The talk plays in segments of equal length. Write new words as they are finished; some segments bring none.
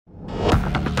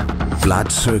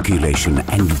blood circulation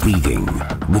and breathing.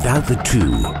 Without the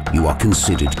two, you are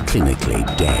considered clinically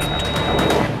dead.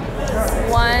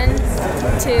 1,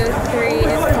 2, 3,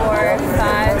 4,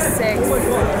 5, 6,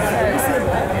 7.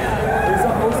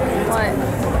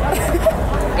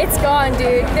 1. It's gone,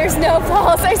 dude. There's no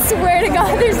pulse. I swear to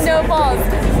God, there's no pulse.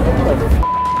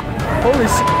 Holy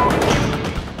shit.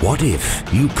 What if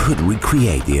you could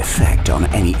recreate the effect on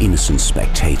any innocent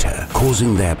spectator,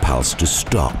 causing their pulse to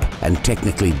stop and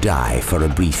technically die for a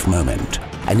brief moment?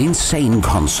 An insane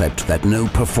concept that no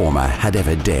performer had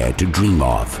ever dared to dream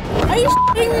of. Are you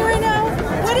f***ing me right now?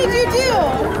 What did you do?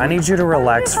 I need you to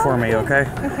relax for me, okay?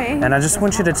 Okay. And I just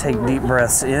want you to take deep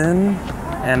breaths in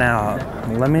and out.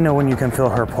 Let me know when you can feel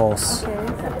her pulse.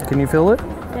 Okay. Can you feel it?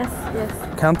 Yes, yes.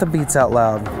 Count the beats out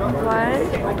loud. 1,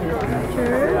 2,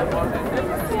 3,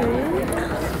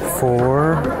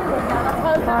 4,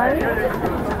 5,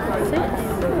 6,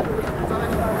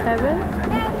 7.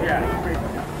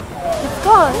 It's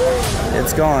gone.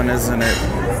 It's gone, isn't it?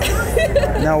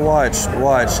 Now watch.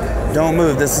 Don't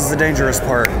move. This is the dangerous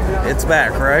part. It's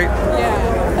back, right?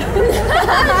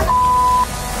 Yeah.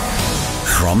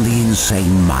 From the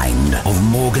insane mind of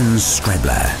Morgan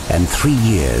Striebler and 3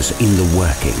 years in the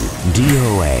working,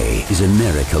 DOA is a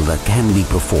miracle that can be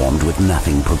performed with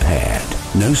nothing prepared.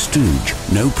 No stooge,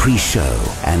 no pre-show,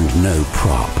 and no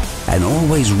prop. And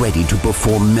always ready to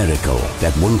perform miracle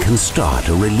that one can start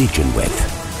a religion with.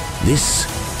 This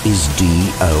is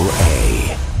DOA.